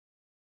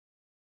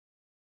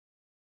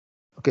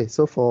Okay,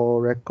 so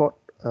for record,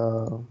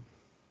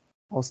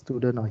 all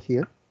students are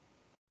here.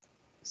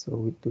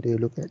 So today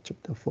look at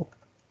chapter 4.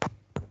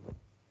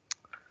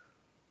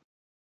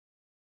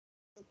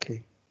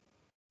 Okay,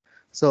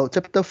 so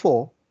chapter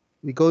 4,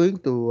 we're going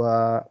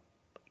to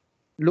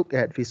look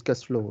at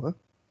viscous flow.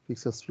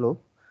 Viscous flow.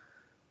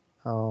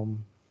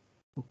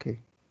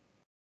 Okay.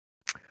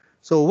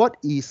 So what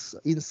is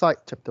inside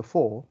chapter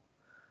 4?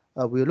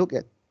 We'll look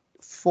at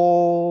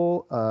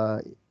four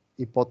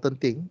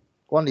important things.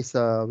 One is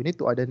we need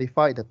to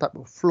identify the type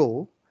of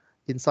flow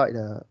inside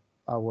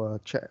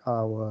our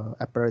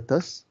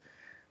apparatus.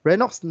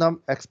 Reynolds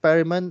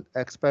experiment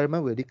we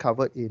already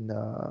covered in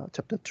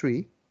chapter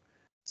 3.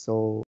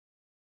 So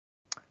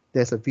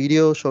there's a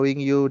video showing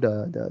you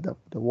the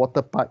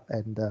water pipe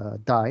and the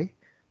dye.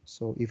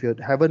 So if you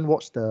haven't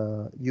watched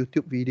the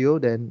YouTube video,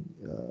 then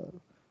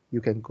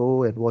you can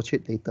go and watch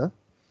it later.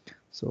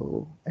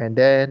 So, and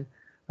then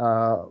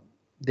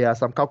there are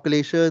some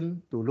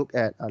calculation to look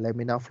at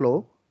laminar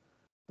flow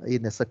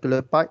in a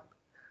circular pipe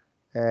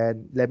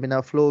and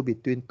laminar flow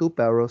between two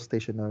parallel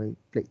stationary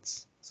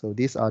plates. So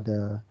these are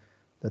the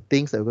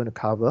things that we're going to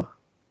cover.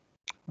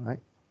 All right.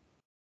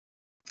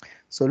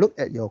 So look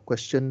at your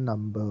question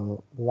number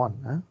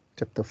 1,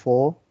 chapter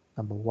 4,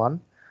 number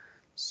 1.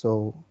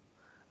 So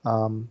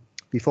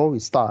before we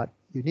start,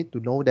 you need to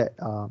know that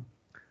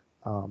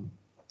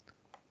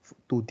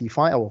to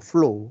define our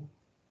flow,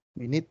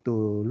 we need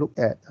to look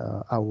at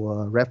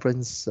our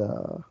reference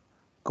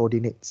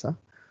coordinates.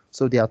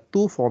 So there are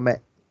two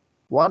formats.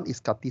 One is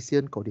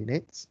Cartesian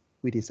coordinates,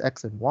 which is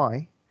x and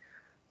y.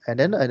 And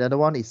then another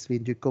one is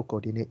cylindrical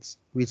coordinates,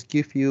 which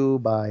give you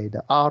by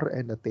the r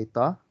and the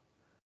theta.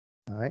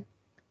 All right.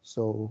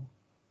 So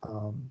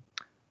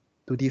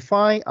to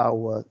define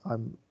our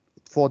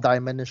for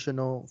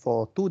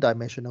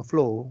two-dimensional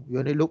flow, we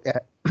only look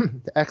at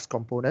the x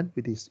component,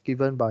 which is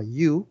given by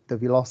u, the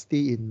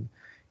velocity in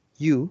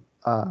u,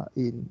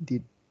 in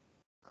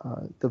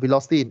the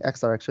velocity in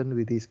x direction,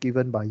 which is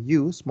given by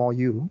u, small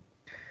u,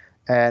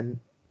 and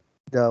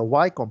the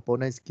y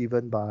component is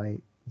given by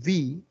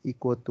v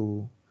equal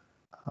to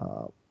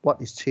what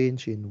is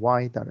changed in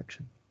y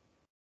direction.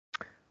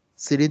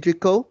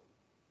 Cylindrical,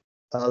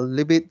 a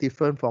little bit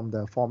different from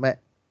the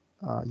format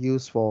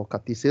used for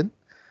Cartesian.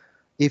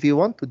 If you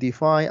want to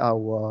define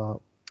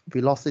our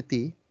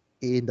velocity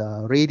in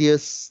the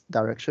radius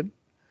direction,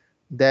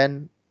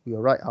 then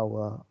we'll write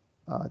our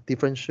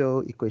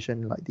differential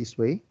equation like this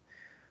way.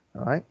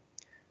 All right.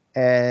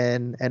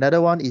 And another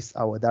one is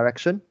our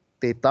direction,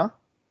 theta.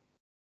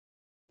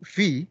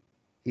 V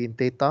in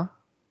theta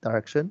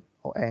direction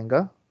or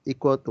angle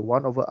equal to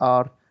 1 over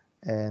r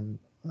and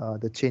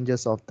the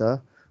changes of the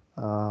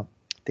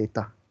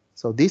theta.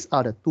 So these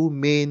are the two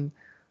main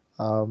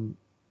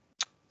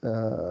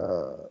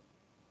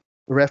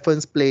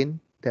reference plane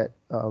that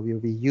will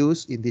be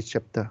used in this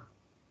chapter.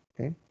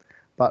 Okay,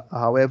 but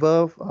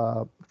however,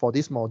 for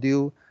this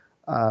module,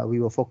 we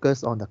will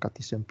focus on the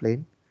Cartesian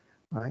plane,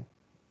 right?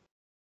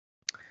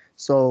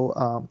 So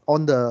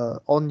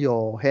on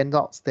your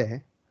handouts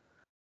there,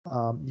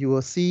 you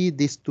will see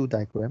these two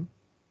diagrams,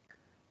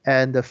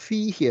 and the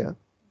phi here,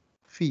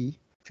 phi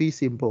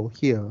symbol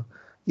here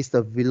is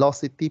the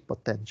velocity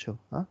potential.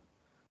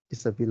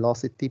 It's a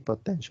velocity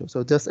potential.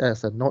 So just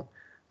as a note,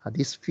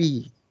 this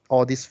phi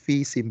or this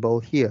phi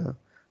symbol here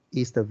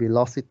is the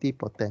velocity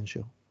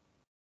potential.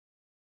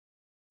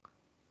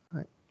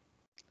 Right.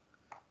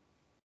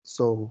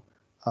 So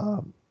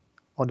on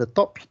the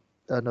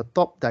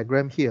top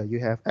diagram here, you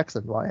have x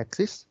and y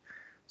axis.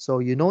 So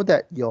you know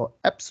that your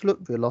absolute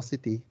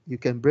velocity you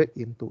can break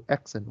into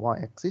x and y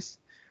axis,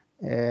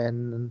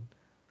 and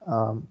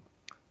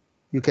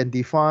you can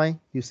define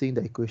using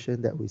the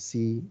equation that we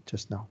see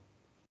just now.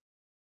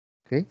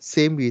 Okay,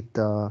 same with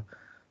the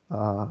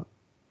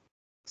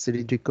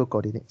cylindrical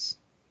coordinates.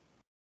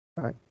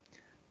 All right.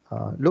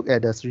 Look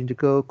at the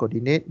cylindrical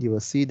coordinate, you will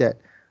see that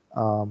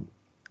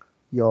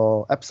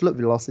your absolute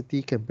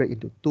velocity can break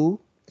into two,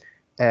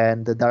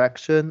 and the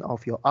direction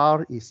of your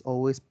r is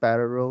always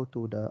parallel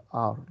to the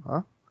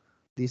r.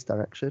 This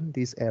direction,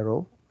 this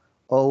arrow,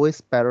 always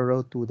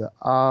parallel to the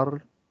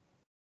r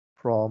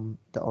from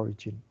the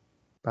origin,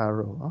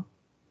 parallel.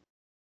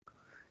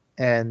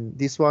 And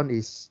this one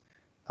is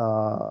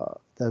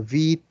the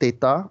v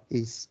theta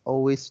is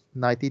always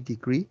 90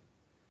 degree,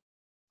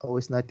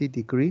 always 90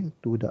 degree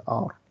to the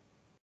r.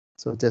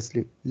 So just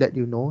let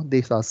you know,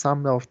 these are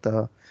some of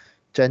the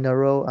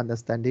general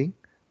understanding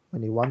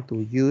when you want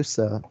to use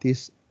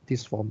this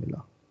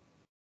formula.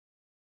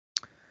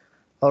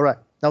 All right,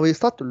 now we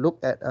start to look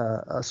at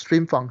a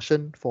stream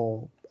function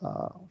for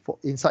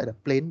inside the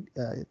plane,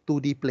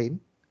 2D plane.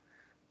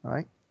 All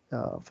right,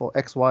 for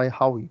x, y,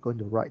 how we're going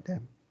to write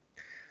them.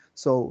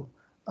 So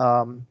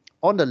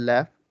on the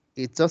left,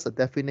 it's just a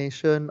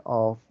definition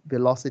of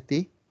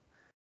velocity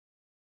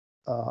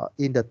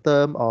in the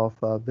term of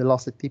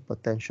velocity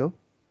potential.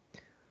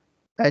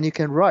 And you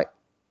can write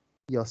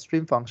your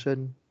stream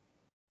function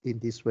in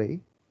this way,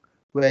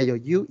 where your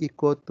u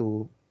equal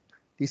to,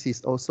 this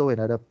is also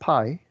another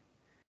pi.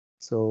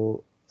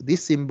 So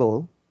this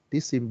symbol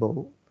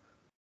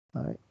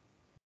Right.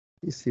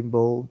 This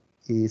symbol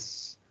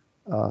is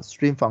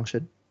stream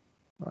function.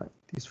 Right.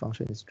 This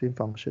function is stream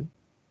function.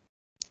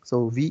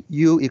 So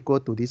u equal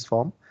to this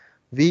form,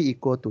 v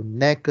equal to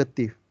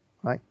negative,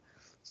 right?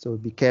 So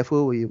be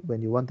careful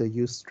when you want to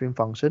use stream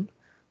function.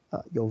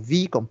 Your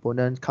v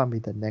component come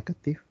with a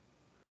negative,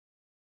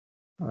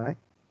 all right?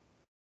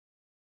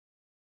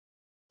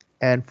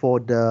 And for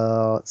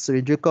the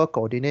cylindrical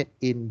coordinate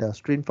in the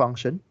stream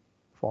function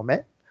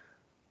format,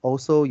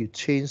 also you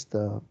change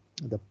the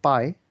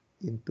pi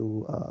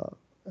into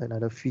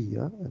another phi,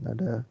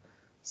 another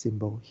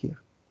symbol here.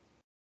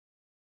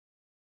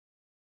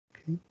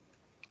 Okay,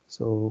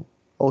 so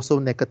also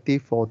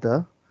negative for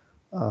the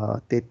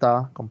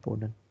theta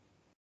component.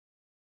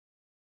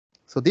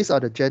 So these are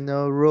the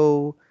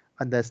general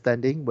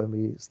understanding when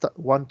we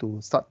want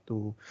to start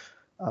to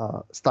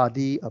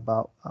study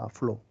about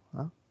flow.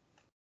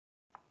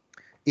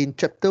 In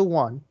chapter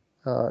 1,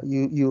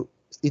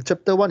 in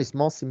chapter 1 is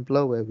more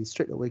simpler, where we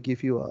straight away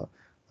give you a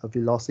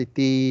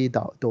velocity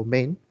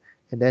domain,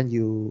 and then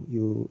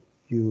you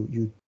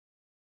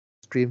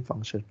stream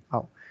function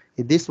out.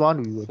 In this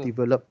one, we will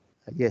develop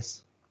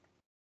yes.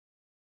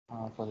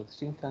 For the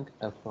stream function,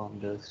 from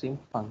the stream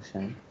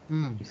function,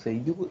 it's a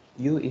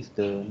u is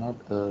the not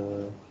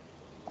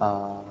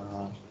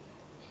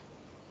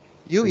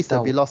u is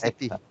the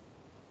velocity. X,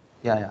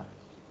 yeah.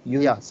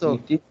 U Yeah, is, so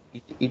it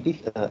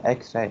is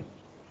x, right?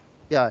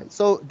 yeah,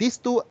 so these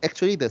two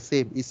actually the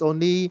same. It's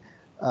only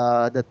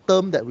the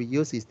term that we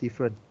use is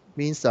different.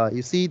 Means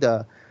you see if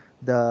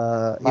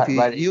you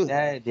But in use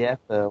there they have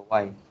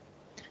y.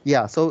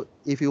 yeah, so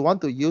if you want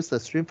to use the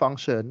stream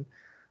function,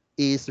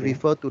 is Okay.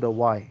 refer to the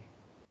y.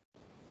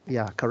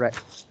 Yeah,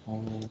 correct.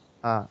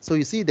 So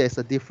you see there's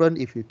a difference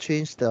if you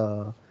change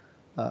the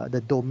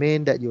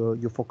domain that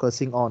you're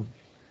focusing on.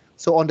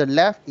 So on the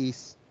left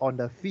is on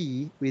the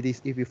phi, which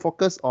is if you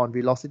focus on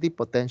velocity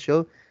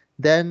potential,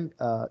 then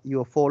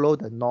you'll follow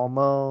the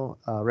normal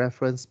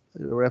reference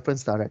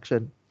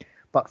direction.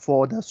 But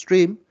for the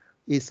stream,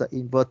 it's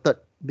inverted.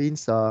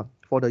 Means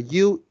for the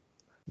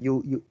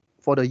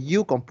for the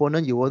u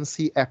component, you won't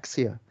see x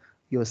here.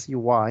 You'll see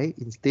y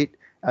instead.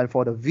 And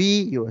for the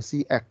v, you will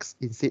see x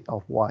instead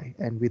of y,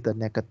 and with a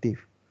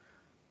negative.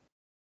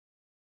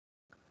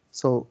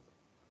 So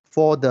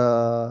for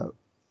the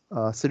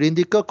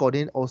cylindrical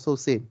coordinate, also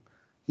same.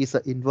 It's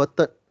an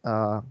inverted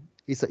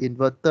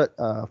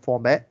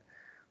format,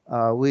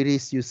 where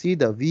is you see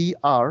the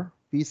VR,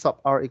 V sub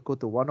R equal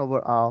to 1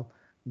 over R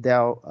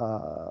del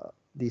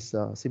this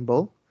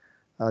symbol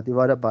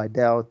divided by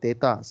del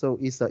theta. So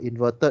it's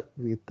inverted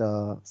with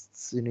the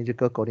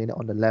cylindrical coordinate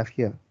on the left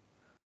here.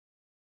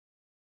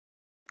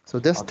 So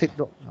just take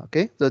note.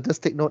 Okay, so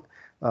just take note.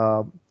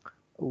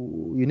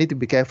 You need to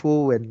be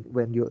careful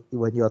when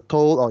you're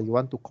told or you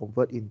want to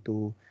convert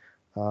into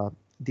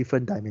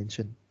different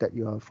dimension that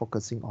you are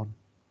focusing on.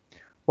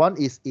 One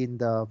is in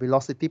the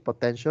velocity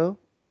potential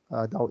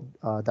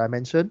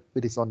dimension,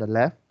 which is on the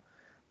left.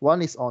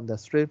 One is on the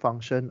strain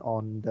function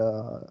on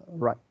the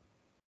right.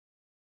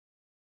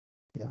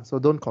 Yeah, so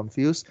don't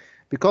confuse,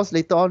 because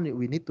later on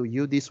we need to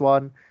use this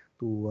one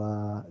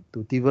to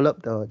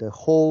develop the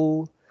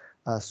whole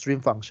stream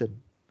function.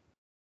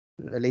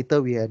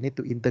 Later we need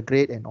to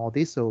integrate and all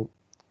this, so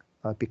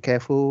be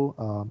careful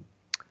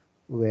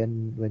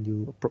when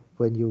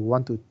you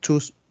want to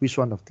choose which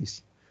one of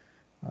these.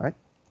 All right.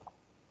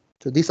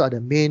 So these are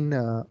the main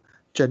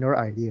general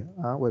idea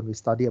when we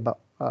study about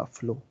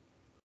flow.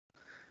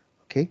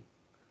 Okay.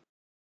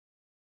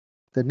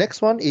 The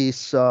next one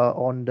is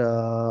on the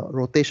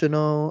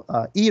rotational,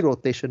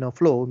 irrotational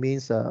flow.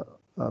 Means a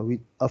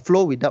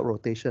flow without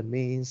rotation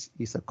means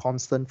it's a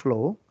constant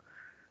flow.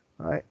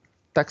 All right.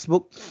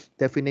 Textbook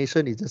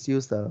definition is just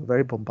use a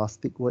very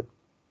bombastic word.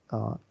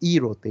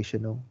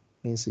 Irrotational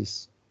means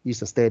is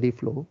a steady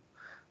flow.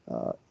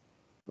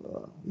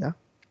 Yeah.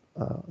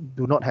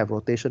 Do not have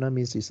rotational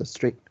means it's a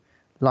straight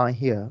line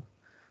here.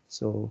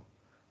 So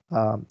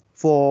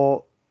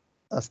for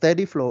a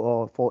steady flow,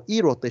 or for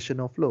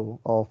irrotational flow,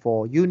 or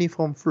for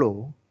uniform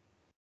flow,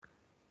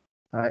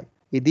 right?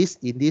 In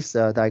this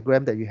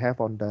diagram that you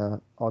have on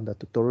the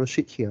tutorial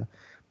sheet here,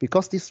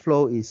 because this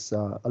flow is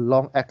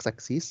along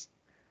x-axis,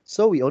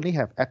 so we only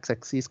have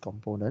x-axis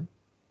component,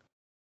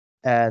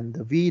 and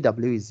the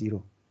VW is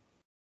 0.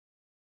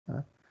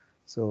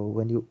 So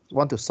when you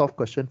want to solve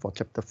question for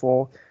chapter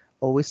 4,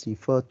 always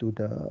refer to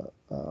the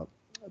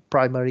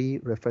primary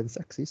reference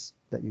axis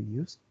that you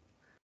use,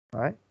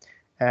 right?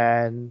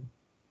 And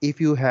if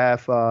you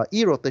have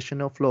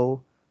irrotational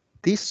flow,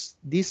 this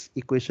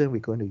equation we're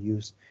going to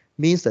use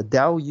means that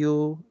del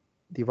u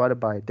divided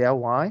by del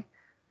y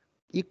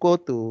equal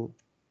to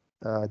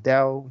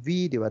del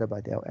v divided by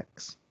del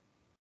x.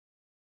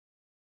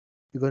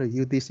 You're going to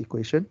use this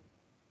equation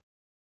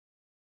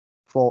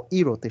for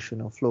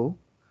irrotational flow,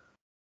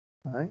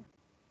 right?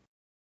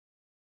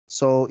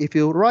 So if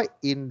you write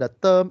in the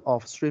term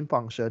of stream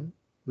function,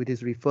 which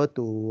is referred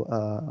to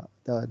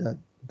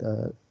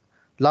the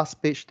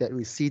last page that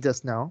we see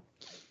just now,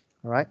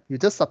 all right, you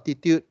just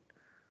substitute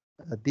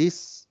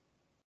this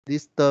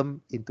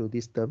term into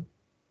this term,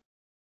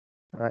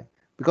 right?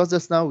 Because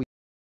just now we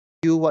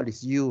knew what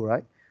is u,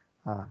 right?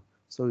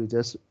 So you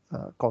just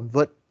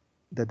convert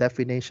the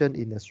definition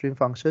in the stream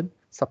function,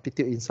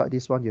 substitute inside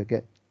this one, you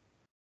get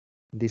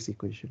this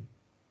equation.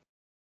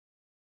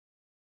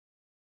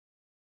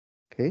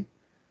 Okay,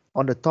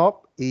 on the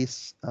top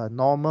is a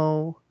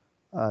normal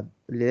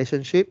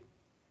relationship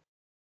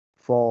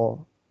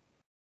for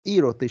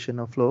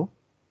irrotational flow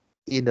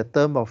in the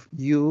term of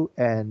u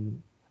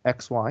and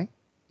xy,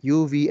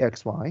 uv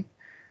xy.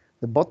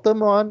 The bottom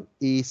one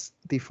is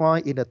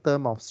defined in the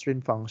term of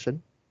stream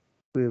function,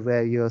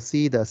 where you'll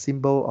see the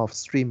symbol of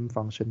stream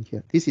function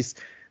here. This is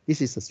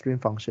a stream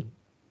function,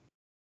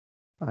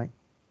 right?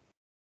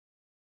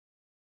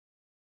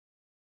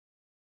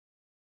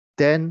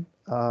 Then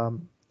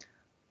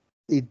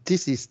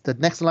this is the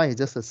next line is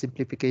just a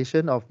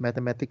simplification of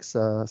mathematics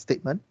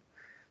statement.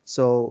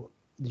 So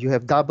you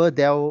have double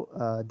del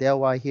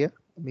y here,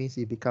 means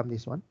it become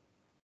this one.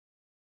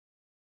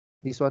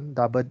 This one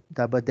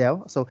double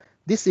del. So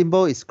this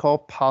symbol is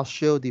called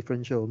partial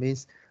differential,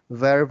 means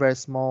very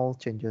small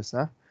changes,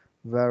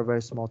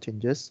 very small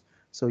changes.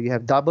 So you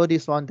have double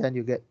this one, then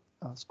you get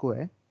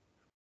square.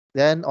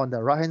 Then on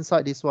the right hand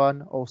side, this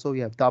one also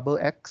you have double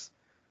x.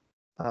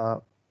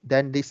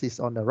 Then this is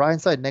on the right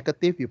hand side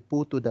negative. You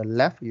pull to the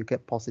left, you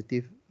get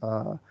positive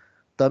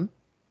term.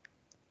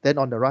 Then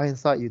on the right hand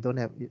side, you don't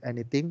have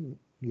anything.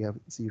 You have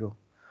 0.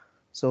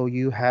 So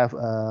you have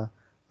a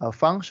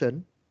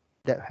function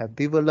that have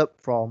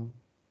developed from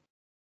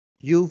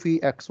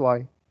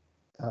UVXY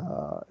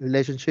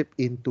relationship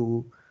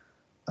into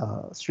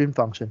stream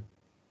function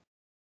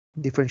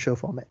differential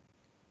format.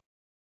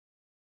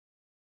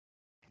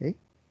 Okay.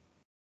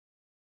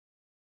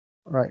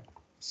 Right.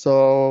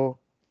 So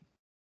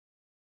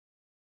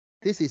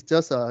this is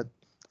just a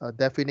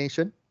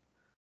definition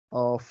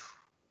of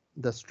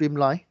the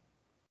streamline,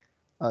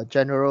 a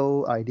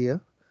general idea.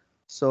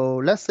 So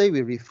let's say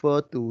we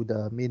refer to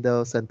the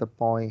middle center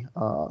point,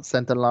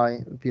 center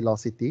line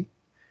velocity.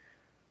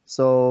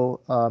 So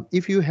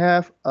if you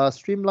have a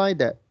streamline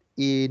that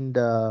in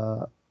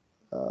the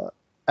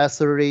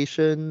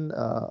acceleration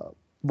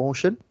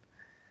motion,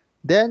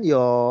 then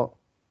your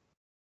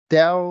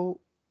del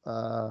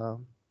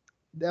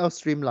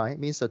streamline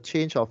means the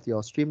change of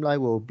your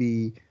streamline will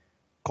be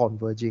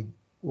converging,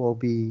 will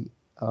be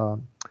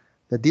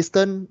the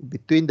distance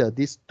between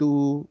these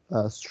two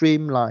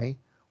streamline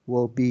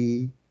will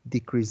be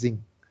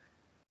decreasing.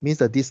 Means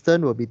the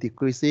distance will be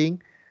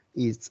decreasing.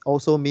 It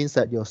also means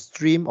that your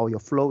stream or your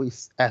flow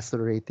is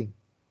accelerating.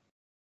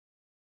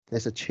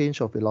 There's a change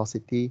of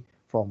velocity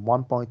from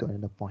one point to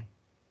another point.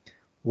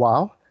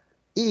 While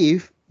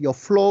if your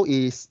flow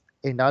is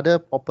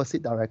another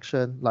opposite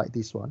direction like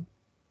this one,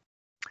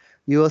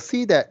 you will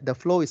see that the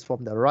flow is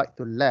from the right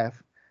to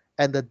left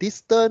and the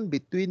distance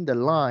between the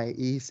line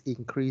is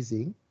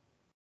increasing.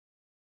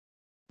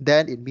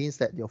 Then it means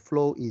that your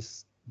flow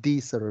is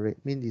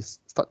decelerate, means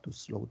it start to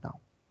slow down.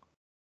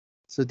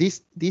 So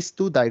these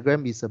two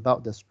diagram is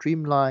about the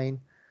streamline,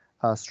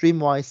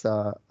 streamwise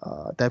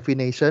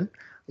definition.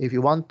 If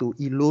you want to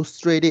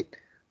illustrate it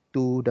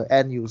to the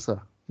end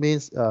user,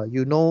 means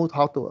you know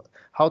how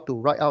to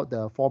write out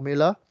the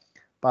formula,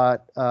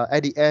 but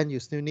at the end you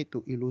still need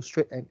to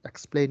illustrate and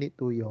explain it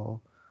to your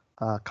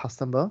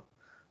customer.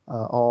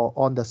 Or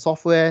on the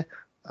software,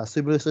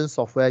 simulation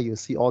software, you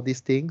see all these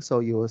things. So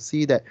you will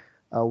see that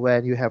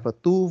when you have a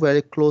two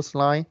very close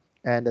line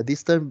and the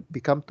distance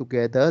become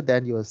together,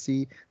 then you will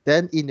see,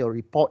 then in your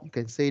report, you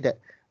can say that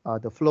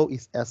the flow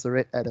is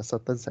accelerate at a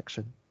certain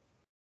section.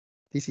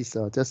 This is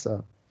just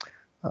a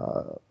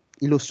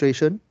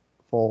illustration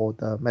for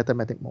the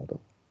mathematical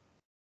model.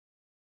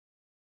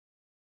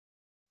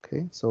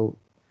 Okay, so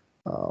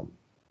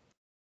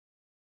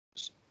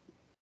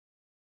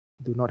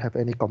do not have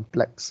any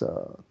complex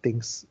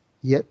things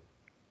yet.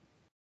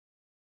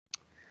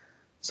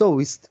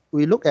 So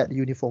we look at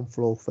uniform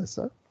flow first.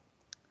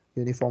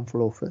 Uniform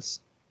flow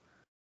first.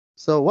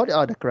 So what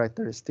are the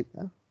characteristics?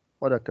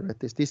 What are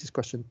characteristics? This is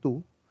question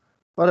 2.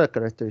 What are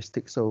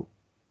characteristics? So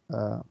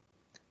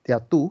there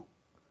are 2.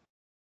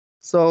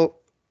 So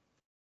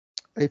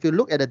if you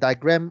look at the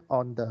diagram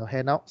on the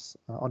handouts,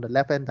 on the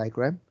left-hand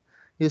diagram,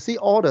 you see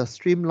all the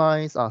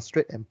streamlines are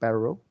straight and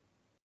parallel.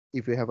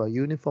 If you have a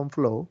uniform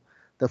flow,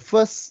 the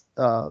first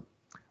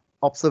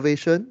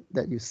observation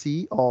that you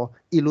see or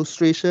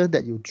illustration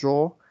that you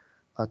draw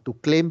to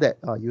claim that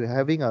you're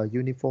having a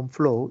uniform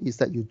flow is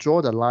that you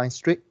draw the line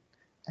straight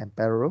and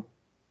parallel.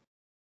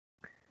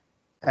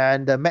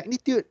 And the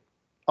magnitude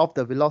of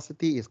the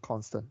velocity is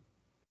constant.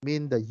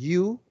 Mean the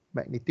u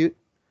magnitude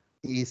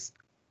is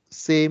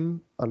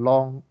same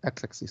along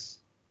x-axis.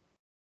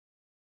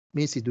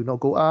 Means it do not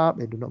go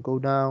up, it do not go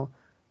down.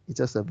 It's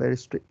just a very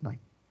straight line.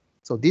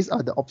 So these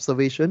are the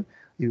observation.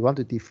 If you want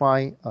to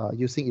define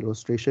using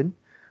illustration,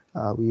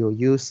 we will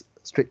use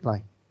straight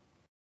line.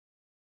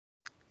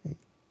 Okay.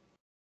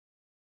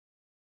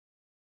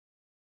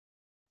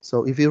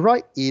 So if you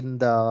write in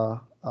the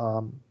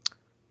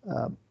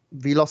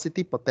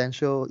velocity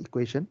potential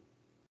equation,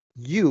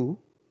 u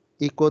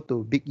equal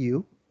to big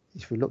U,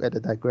 if you look at the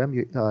diagram,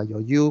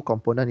 your U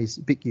component is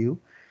big U.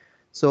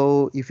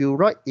 So if you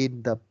write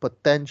in the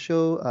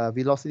potential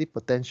velocity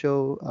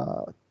potential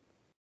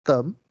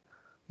term,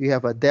 you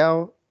have a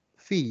del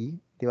phi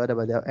divided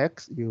by del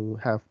x, you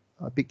have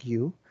a big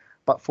U.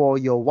 But for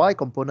your Y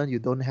component, you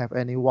don't have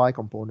any Y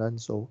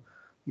component, so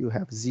you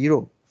have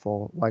 0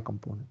 for Y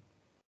component.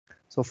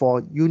 So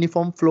for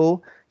uniform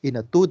flow in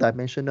a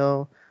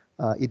two-dimensional,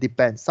 it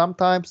depends.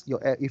 Sometimes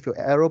if your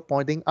arrow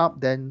pointing up,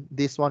 then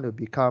this one will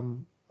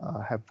become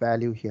have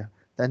value here.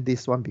 Then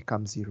this one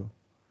becomes 0.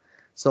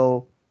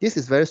 So this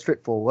is very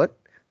straightforward.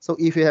 So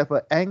if you have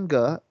an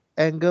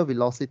angle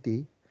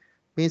velocity,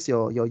 means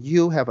your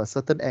U have a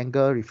certain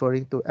angle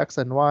referring to X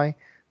and Y,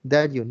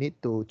 then you need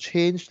to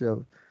change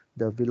the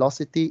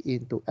velocity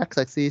into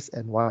X-axis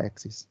and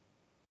Y-axis.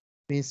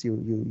 Means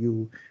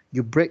you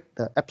break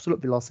the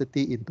absolute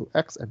velocity into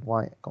X and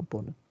Y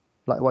component,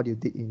 like what you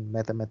did in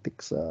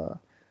mathematics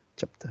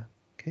chapter.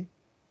 Okay.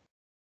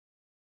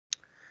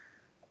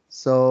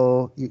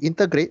 So you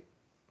integrate.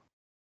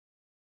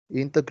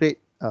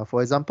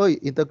 For example, you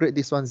integrate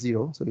this one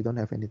 0, so you don't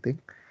have anything.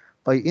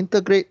 But you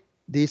integrate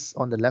this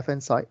on the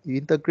left-hand side. You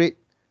integrate.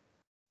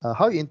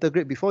 How you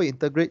integrate? Before you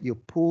integrate, you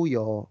pull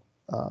your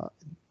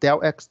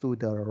del x to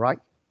the right.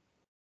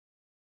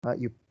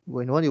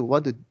 When you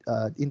want to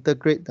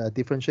integrate the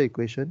differential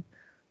equation,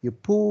 you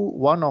pull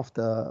one of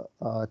the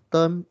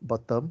term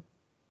bottom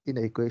in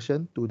the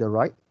equation to the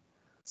right.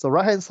 So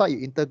right-hand side, you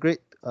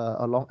integrate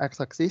along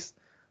x-axis.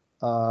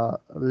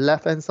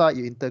 Left-hand side,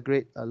 you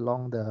integrate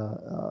along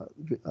the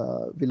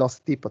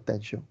velocity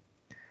potential.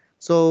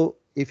 So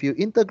if you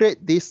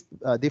integrate this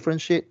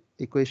differentiate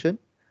equation,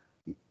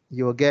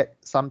 you will get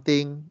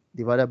something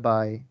divided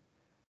by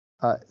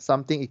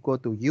something equal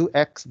to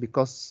ux,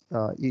 because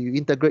you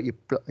integrate,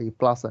 you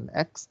plus an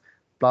x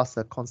plus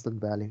a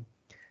constant value.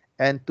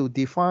 And to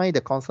define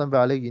the constant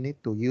value, you need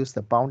to use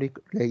the boundary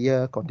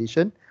layer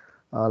condition,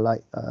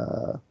 like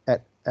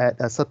at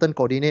a certain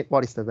coordinate,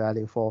 what is the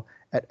value for?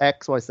 At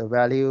x, what is the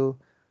value?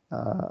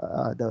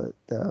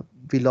 The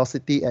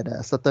velocity at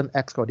a certain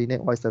x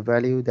coordinate, what is the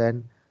value?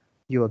 Then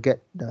you will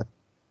get the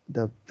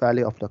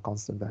value of the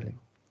constant value.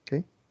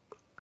 Okay.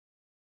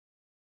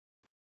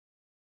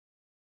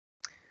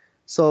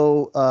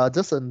 So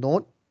just a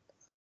note,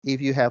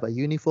 if you have a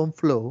uniform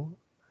flow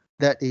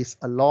that is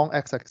along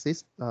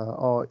x-axis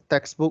or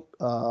textbook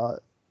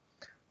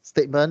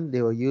statement,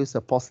 they will use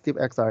a positive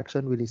x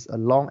direction, which is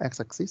along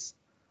x-axis,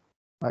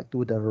 right,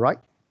 to the right.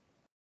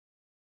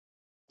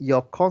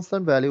 Your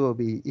constant value will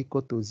be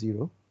equal to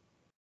 0.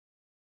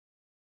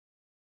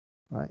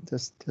 Right,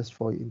 just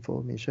for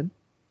information.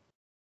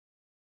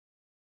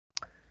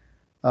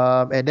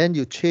 And then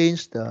you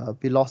change the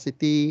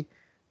velocity,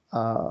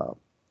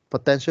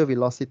 potential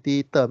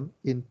velocity term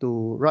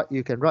into,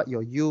 you can write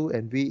your U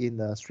and V in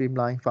the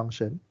streamline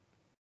function.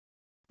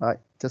 Right,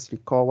 just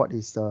recall what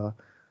is the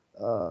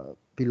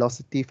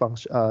velocity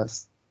function,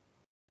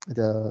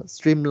 the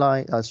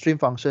stream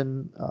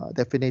function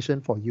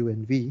definition for U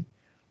and V.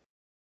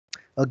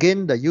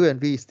 Again, the U and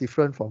V is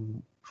different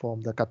from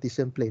the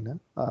Cartesian plane,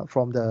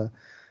 from the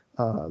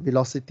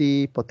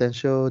velocity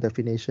potential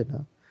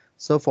definition.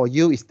 So for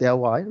U is del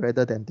y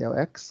rather than del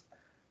x.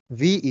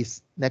 V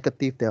is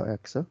negative del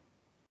x.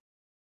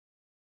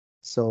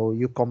 So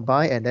you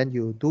combine and then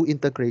you do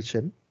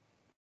integration.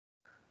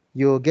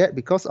 You'll get,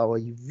 because our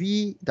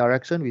V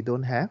direction we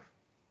don't have,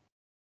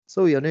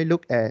 so we only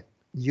look at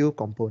U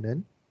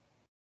component.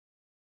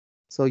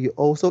 So you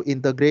also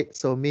integrate,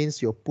 so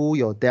means you pull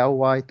your del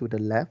y to the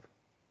left.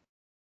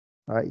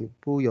 All right, you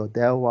pull your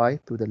del y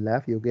to the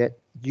left, you get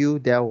U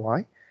del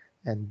y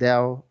and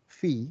del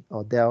phi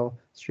or del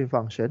stream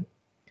function.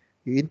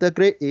 You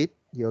integrate it,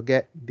 you'll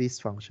get this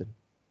function.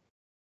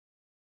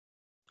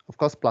 Of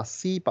course, plus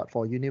C, but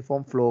for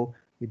uniform flow,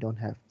 we don't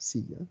have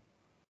C.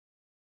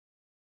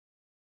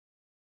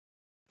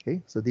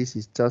 Okay, so this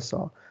is just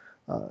a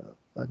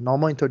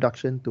normal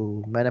introduction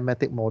to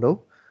mathematics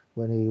model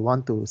when we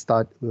want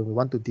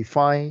to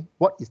define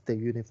what is the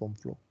uniform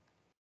flow.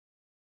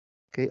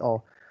 Okay,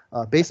 or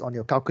based on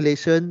your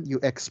calculation, you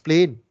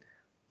explain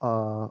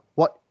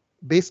what,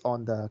 based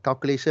on the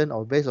calculation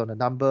or based on the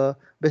number,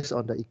 based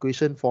on the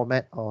equation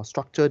format or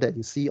structure that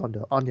you see on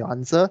your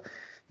answer,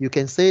 you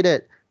can say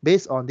that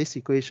based on this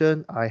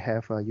equation, I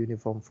have a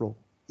uniform flow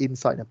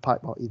inside the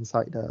pipe or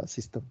inside the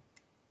system.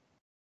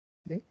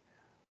 Okay,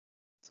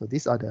 so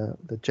these are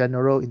the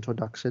general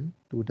introduction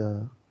to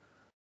the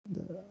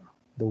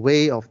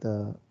way of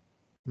the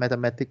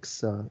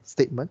mathematics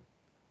statement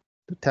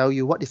to tell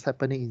you what is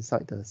happening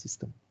inside the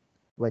system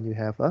when you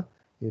have a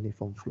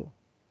uniform flow.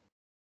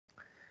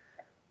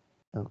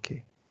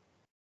 Okay.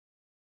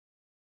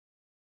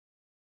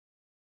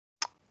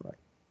 Right.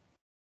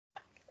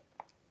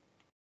 I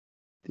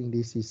think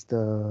this is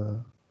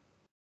the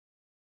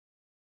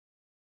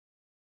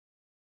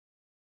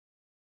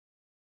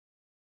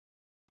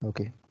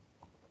okay.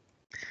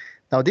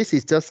 Now this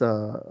is just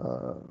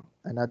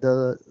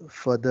another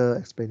further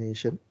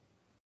explanation.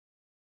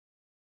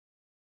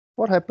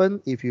 What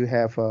happens if you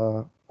have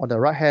on the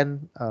right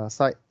hand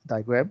side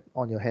diagram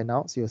on your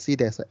handouts, you'll see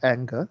there's an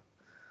angle,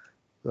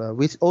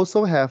 which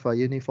also have a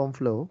uniform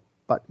flow,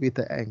 but with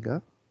the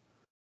angle.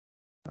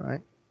 All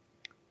right.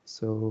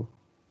 So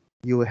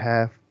you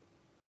have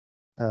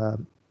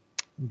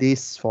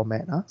this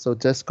format. So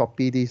just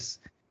copy this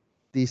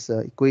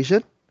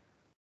equation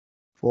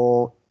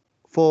for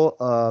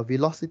a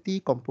velocity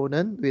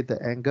component with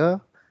the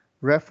angle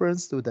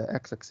reference to the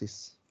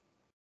x-axis.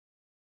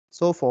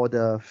 So for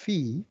the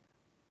phi,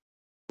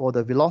 for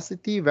the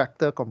velocity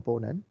vector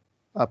component,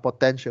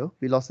 potential,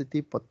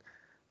 velocity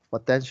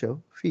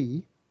potential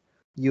phi,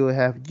 you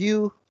have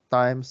u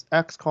times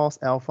x cos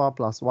alpha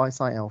plus y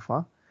sine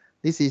alpha.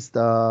 This is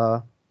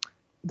the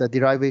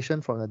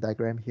derivation from the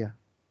diagram here.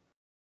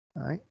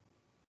 All right.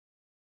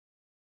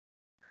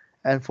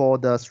 And for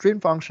the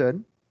stream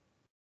function,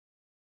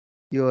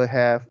 you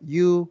have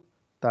u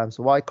times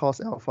y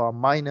cos alpha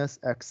minus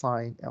x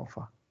sine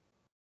alpha.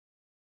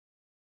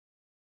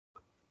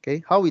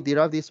 Okay, how we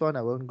derive this one,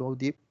 I won't go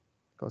deep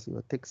because it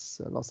will take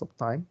lots of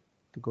time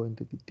to go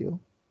into detail.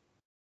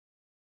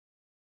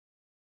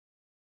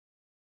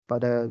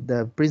 But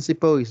the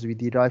principle is we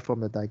derive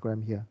from the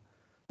diagram here.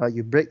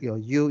 You break your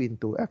u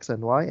into x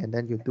and y, and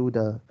then you do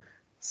the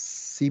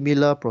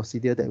similar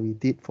procedure that we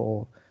did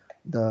for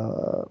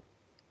the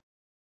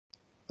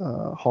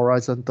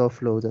horizontal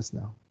flow just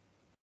now.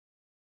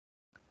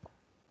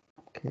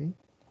 Okay.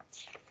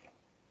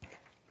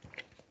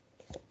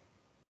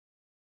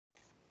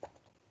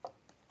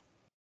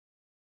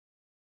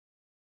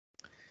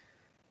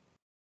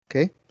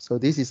 Okay, so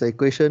this is the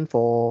equation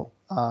for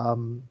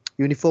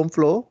uniform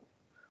flow.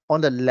 On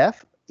the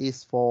left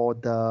is for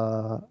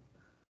the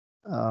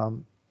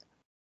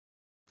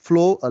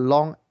flow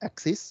along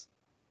axis.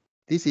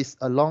 This is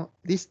along,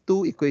 these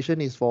two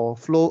equation is for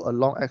flow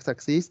along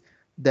x-axis,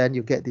 then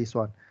you get this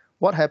one.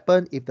 What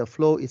happens if the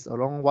flow is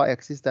along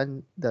y-axis,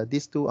 then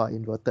these two are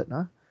inverted.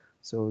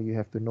 So you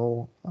have to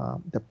know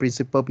the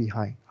principle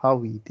behind how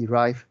we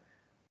derive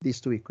these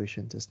two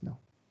equations just now.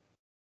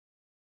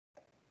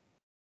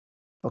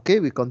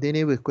 Okay, we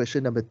continue with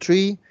question number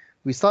 3.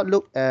 We start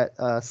look at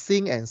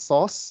sink and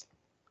source,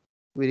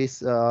 which is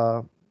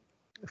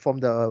from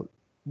the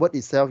word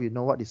itself, you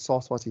know what is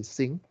source, what is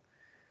sink.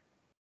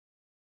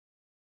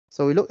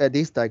 So we look at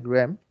this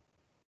diagram.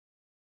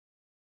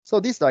 So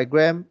this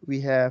diagram,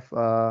 we have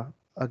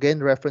again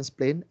reference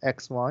plane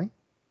x, y.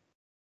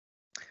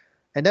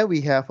 And then we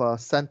have a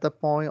center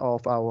point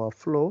of our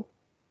flow.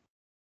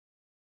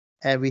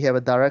 And we have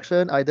a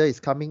direction, either it's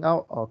coming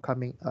out or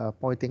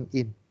pointing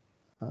in.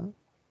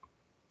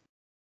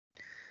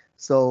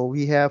 So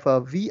we have a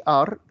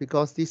VR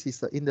because this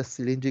is in the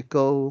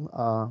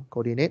cylindrical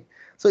coordinate.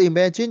 So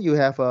imagine you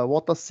have a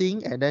water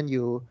sink and then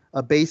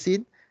a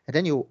basin, and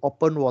then you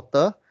open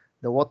water.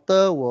 The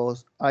water will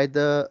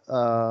either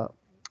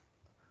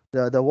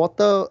the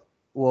water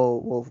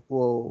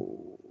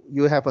will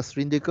you have a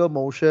cylindrical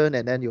motion,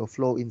 and then you'll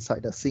flow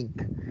inside the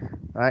sink,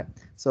 right?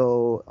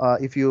 So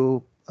if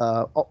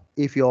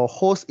your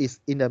hose is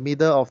in the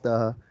middle of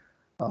the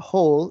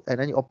hole, and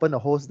then you open the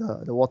hose,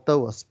 the water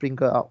will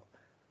sprinkle out.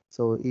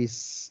 So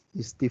it's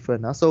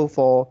different. So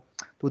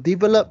to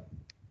develop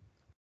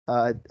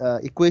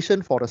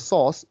equation for the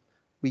source,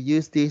 we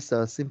use this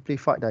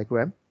simplified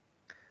diagram.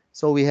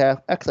 So we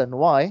have x and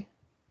y,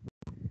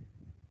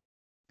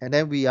 and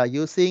then we are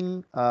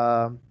using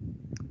r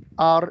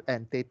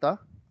and theta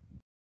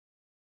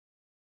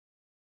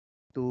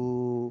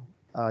to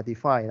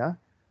define.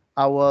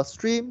 Our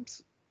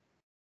stream's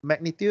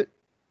magnitude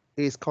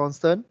is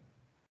constant.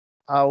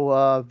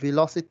 Our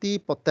velocity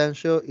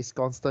potential is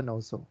constant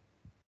also.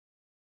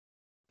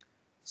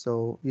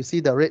 So you see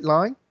the red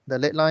line. The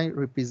red line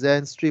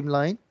represents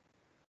streamline,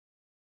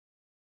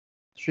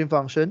 stream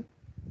function.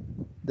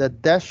 The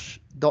dash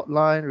dot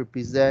line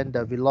represent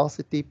the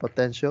velocity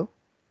potential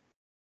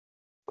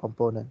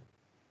component.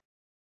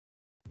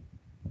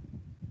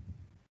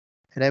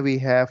 And then we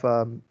have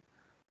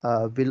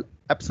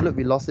absolute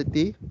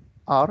velocity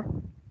r,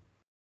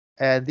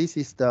 and this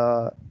is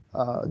the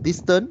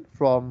distance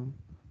from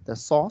the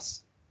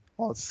source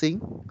or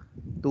sink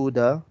to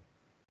the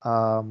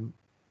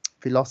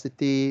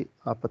velocity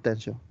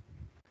potential.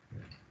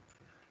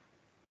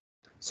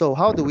 So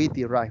how do we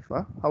derive?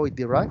 How we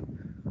derive?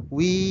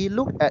 We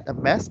look at a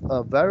mass,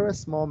 a very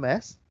small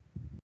mass.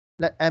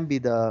 Let m be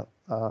the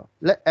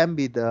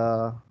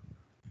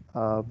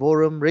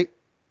volume rate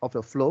of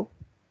the flow.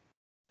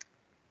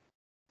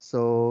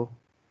 So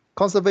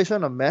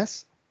conservation of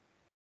mass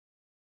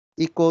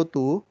equal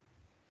to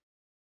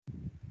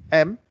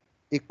m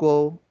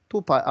equal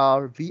 2 pi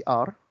r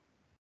VR,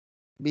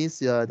 means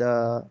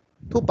the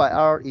 2 pi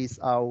r is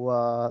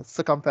our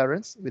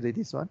circumference with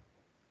this one,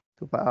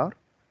 2 pi r,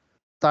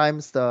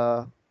 times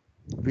the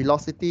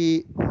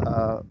velocity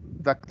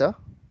vector.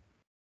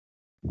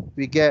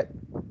 We get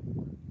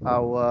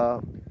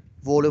our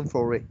volume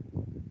flow rate.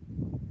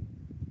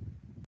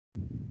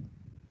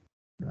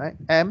 Right?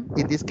 M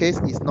in this case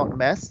is not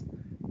mass,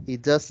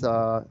 it's just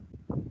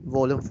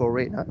volume flow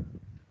rate.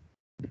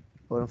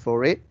 Volume flow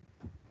rate.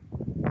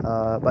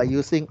 by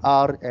using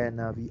R and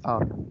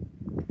VR.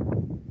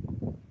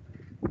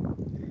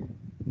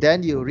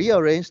 Then you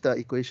rearrange the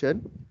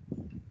equation.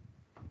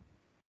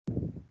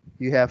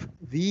 You have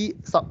V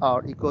sub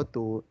R equal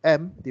to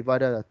M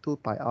divided by 2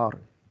 pi R.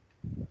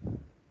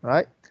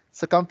 Right?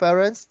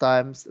 Circumference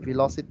times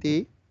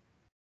velocity,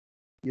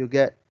 you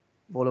get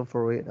volume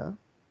flow rate.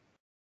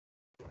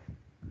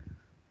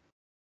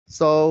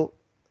 So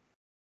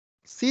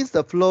since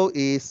the flow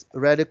is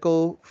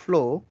radical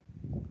flow,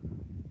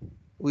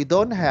 we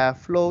don't have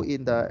flow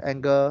in the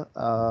angle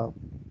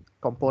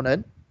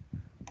component.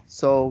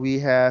 So we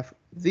have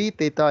V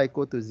theta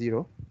equal to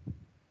 0.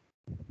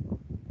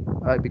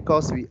 Right,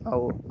 because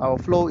our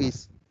flow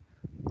is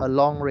a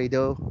long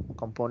radial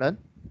component.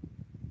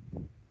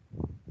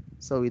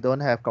 So we don't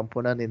have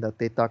component in the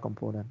theta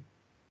component.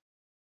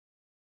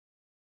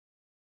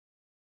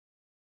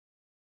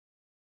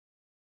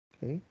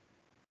 Okay.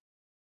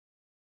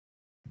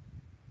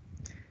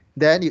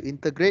 Then you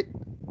integrate,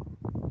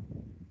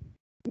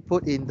 you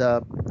put in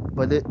the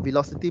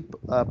velocity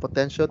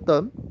potential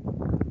term,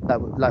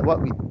 like what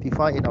we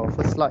defined in our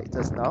first slide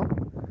just now.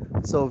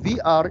 So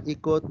VR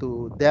equal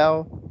to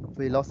del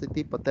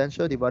velocity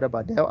potential divided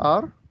by del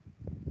R.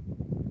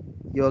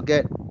 You'll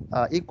get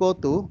equal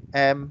to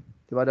M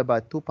divided by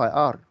 2 pi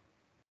R.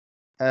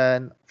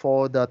 And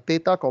for the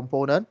theta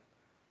component,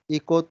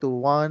 equal to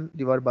 1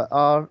 divided by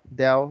R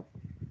del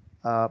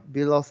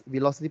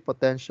velocity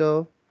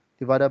potential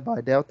divided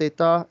by del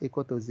theta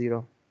equal to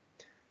 0.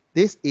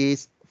 This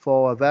is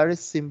for a very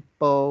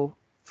simple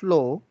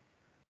flow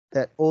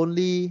that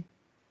only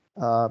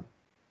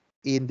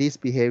in this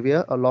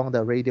behavior along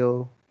the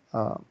radial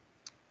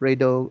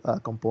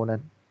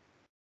component,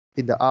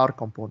 in the R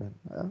component.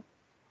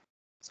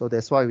 So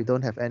that's why we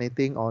don't have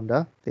anything on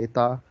the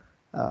theta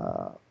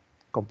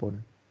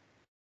component.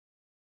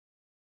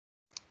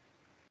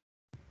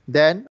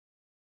 Then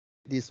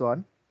this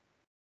one,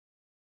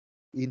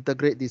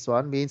 integrate this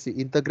one, means you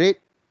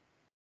integrate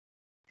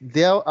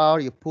del R,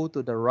 you pull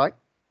to the right.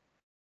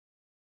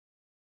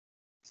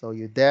 So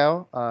you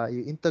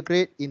you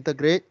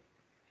integrate.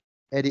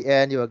 At the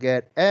end, you will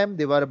get M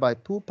divided by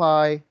 2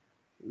 pi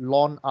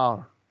ln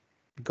R.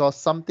 Because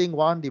something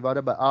 1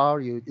 divided by R,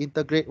 you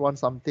integrate one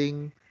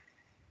something,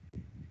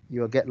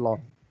 you will get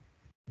ln.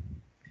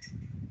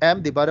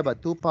 M divided by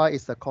 2 pi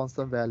is a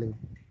constant value.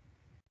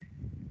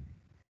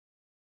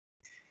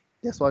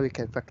 That's why we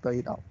can factor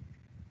it out.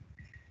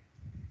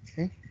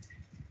 Okay.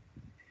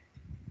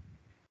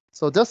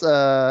 So just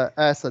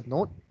as a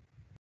note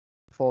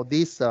for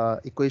this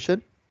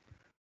equation,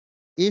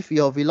 if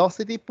your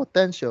velocity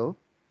potential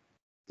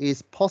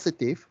is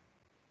positive,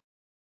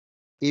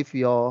 if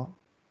your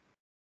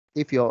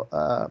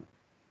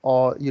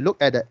or you look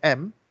at the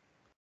M,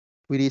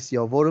 which is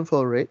your volume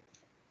flow rate.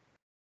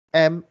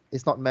 M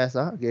is not mass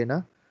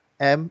again.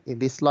 M in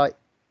this slide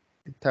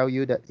tell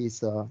you that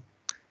is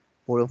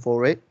volume flow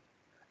rate.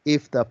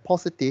 If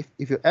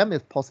your M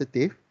is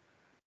positive,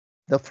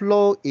 the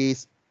flow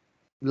is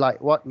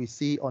like what we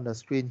see on the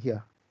screen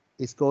here.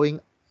 It's going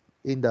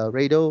in the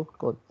radial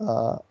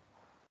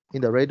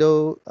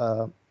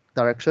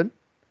direction.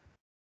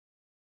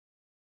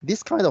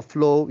 This kind of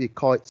flow we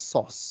call it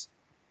source.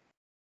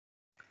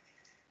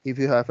 If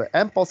you have an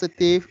M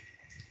positive,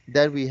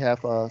 then we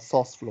have a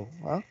source flow.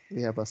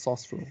 We have a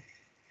source flow.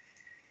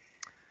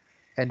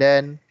 And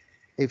then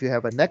if you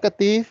have a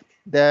negative,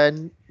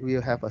 then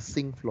we'll have a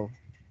sink flow.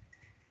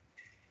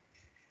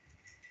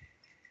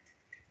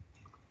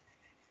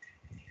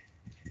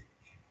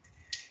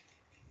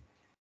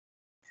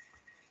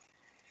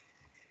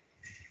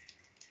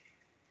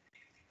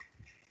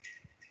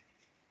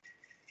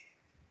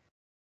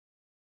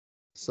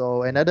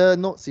 So another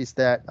note is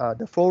that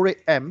the flow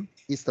rate M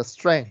is the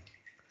strength.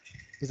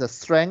 Is the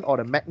strength or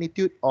the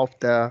magnitude of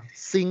the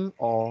sink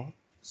or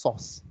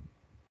source.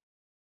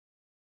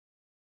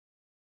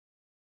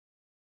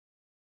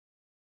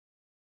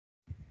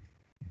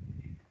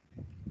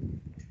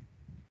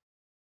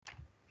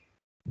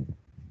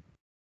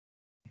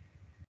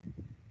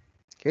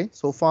 Okay,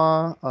 so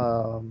far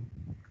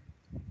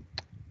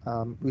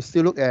we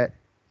still look at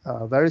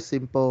a very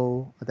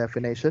simple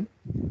definition,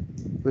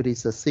 which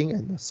is the sink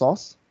and the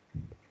source.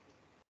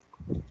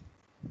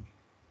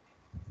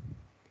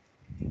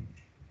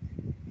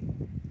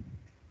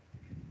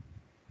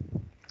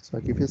 So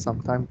I give you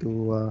some time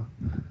to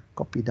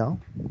copy down.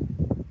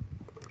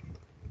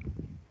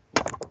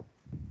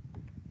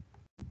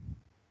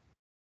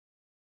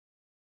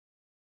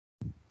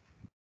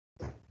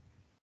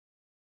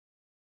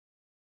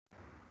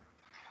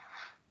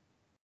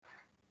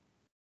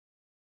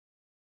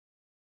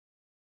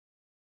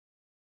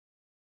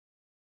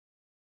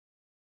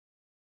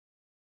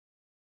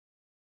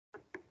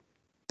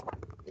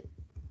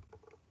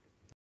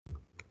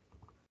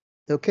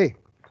 Okay.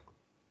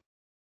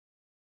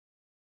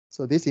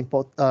 So this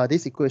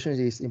equation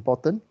is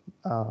important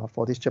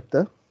for this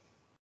chapter,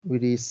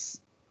 which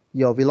is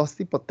your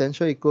velocity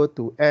potential equal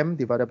to M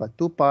divided by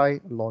 2 pi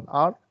ln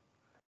R.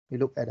 We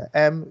look at the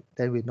M,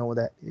 then we know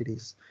that it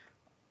is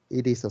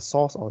a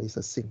source or it's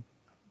a sink.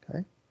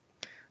 Okay.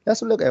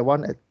 Let's look at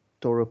one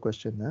tutorial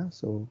question.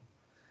 So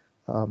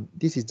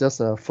this is just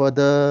a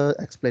further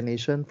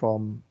explanation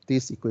from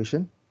this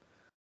equation.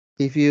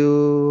 If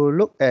you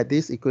look at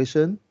this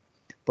equation,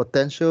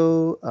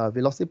 potential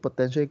velocity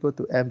potential equal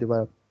to m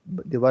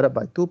divided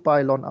by 2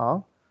 pi ln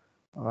r.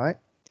 All right.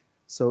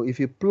 So if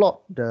you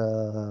plot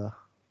the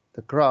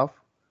graph,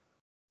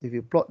 if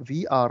you plot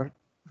VR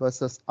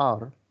versus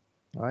R,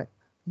 all right,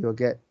 you'll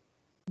get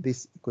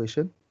this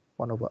equation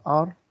 1 over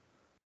R.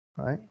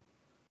 All right.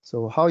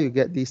 So how you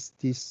get this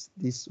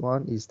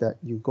one is that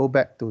you go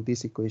back to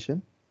this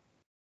equation.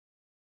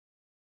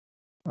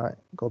 All right,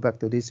 go back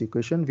to this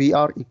equation.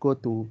 VR equal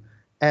to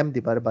m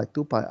divided by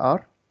 2 pi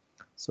r.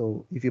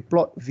 So if you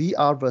plot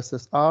VR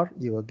versus R,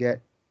 you will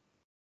get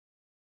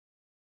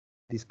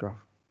this graph.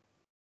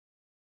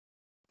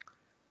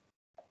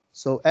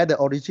 So at the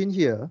origin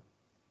here,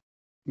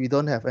 we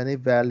don't have any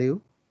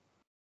value,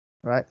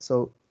 right?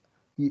 So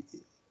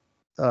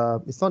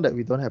it's not that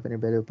we don't have any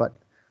value, but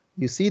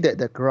you see that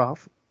the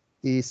graph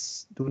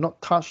is do not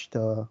touch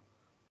the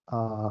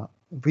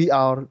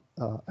VR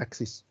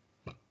axis.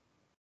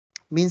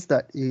 Means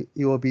that it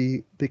will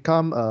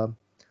become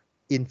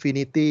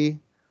infinity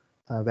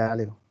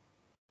value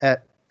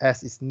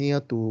as is near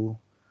to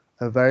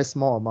a very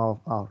small amount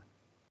of R.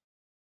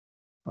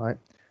 Right?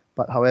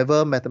 But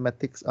however,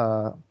 mathematics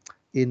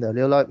in the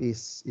real life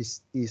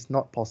is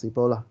not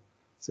possible.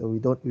 So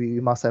we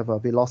must have a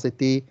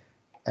velocity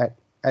at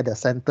the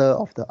center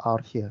of the R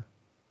here.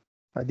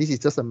 Right? This is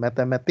just a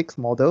mathematics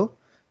model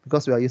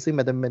because we are using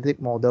mathematics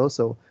model.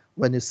 So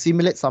when you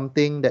simulate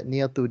something that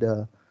near to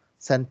the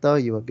center,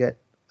 you will get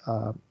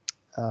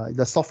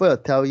the software will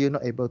tell you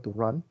not able to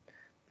run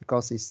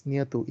because it's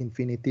near to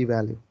infinity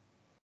value.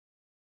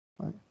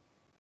 Right?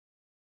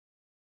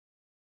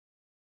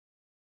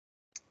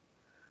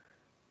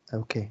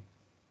 Okay.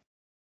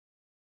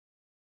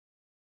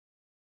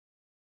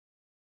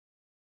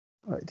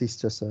 All right, this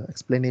is just an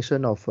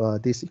explanation of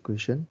this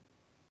equation.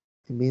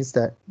 It means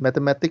that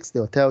mathematics,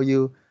 they'll tell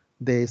you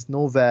there is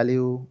no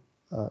value,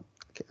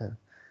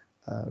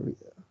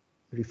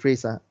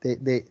 rephrase,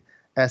 they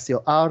as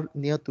your R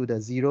near to the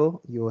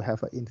 0, you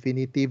have an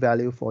infinity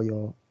value for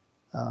your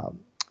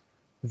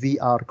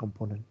VR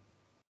component.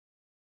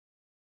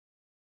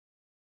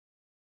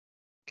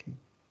 Okay.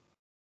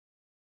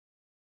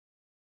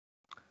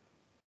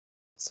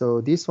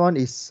 So this one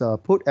is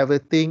put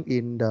everything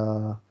in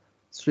the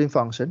stream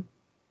function.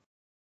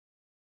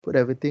 Put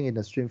everything in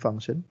the stream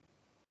function.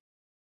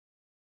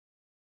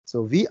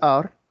 So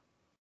VR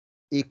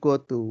equal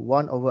to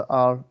 1 over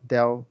R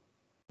del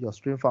your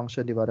stream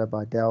function divided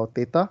by del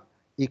theta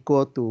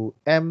equal to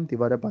m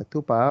divided by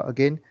 2 pi r.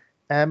 Again,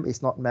 m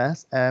is not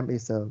mass, m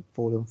is a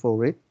volume flow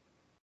rate.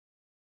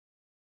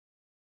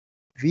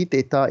 V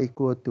theta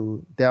equal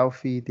to del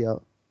phi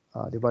del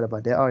divided by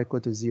del r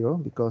equal to 0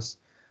 because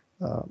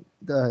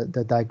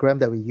the diagram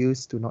that we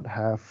use do not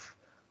have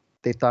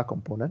theta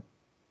component.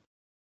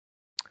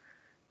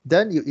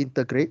 Then you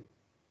integrate.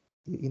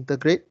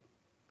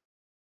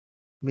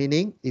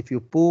 Meaning if you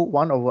pull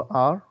 1 over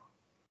r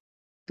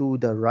to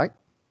the right,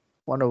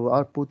 1 over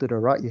r pull to the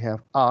right, you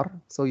have r,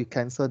 so you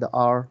cancel the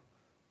r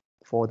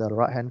for the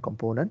right hand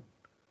component.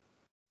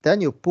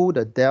 Then you pull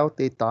the del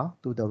theta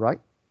to the right.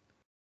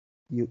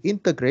 You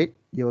integrate,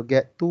 you will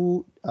get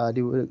you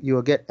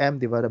will get m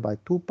divided by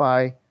 2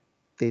 pi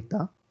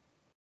theta.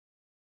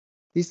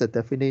 This is the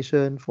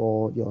definition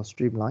for your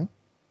streamline.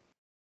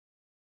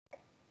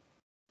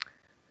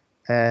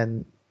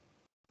 And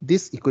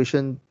this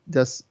equation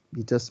just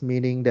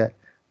meaning that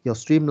your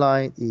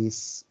streamline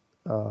is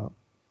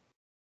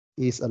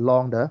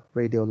along the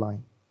radial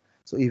line.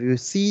 So if you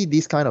see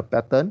this kind of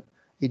pattern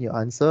in your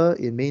answer,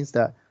 it means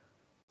that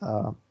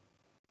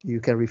you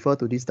can refer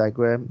to this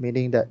diagram,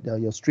 meaning that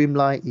your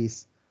streamline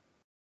is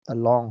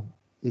along,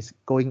 is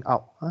going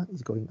out,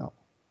 is going out,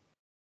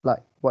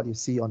 like what you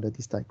see on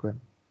this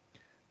diagram.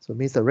 So it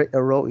means the red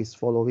arrow is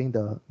following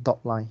the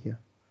dot line here.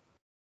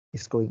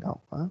 It's going out.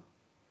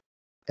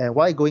 And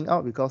why going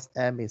out? Because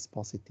m is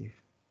positive.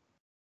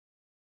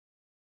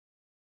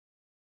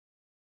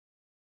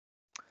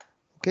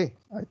 Okay,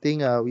 I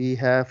think we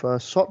have a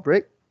short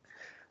break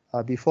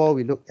before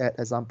we look at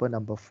example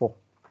number 4.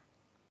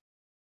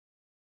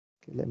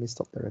 Okay, let me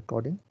stop the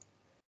recording.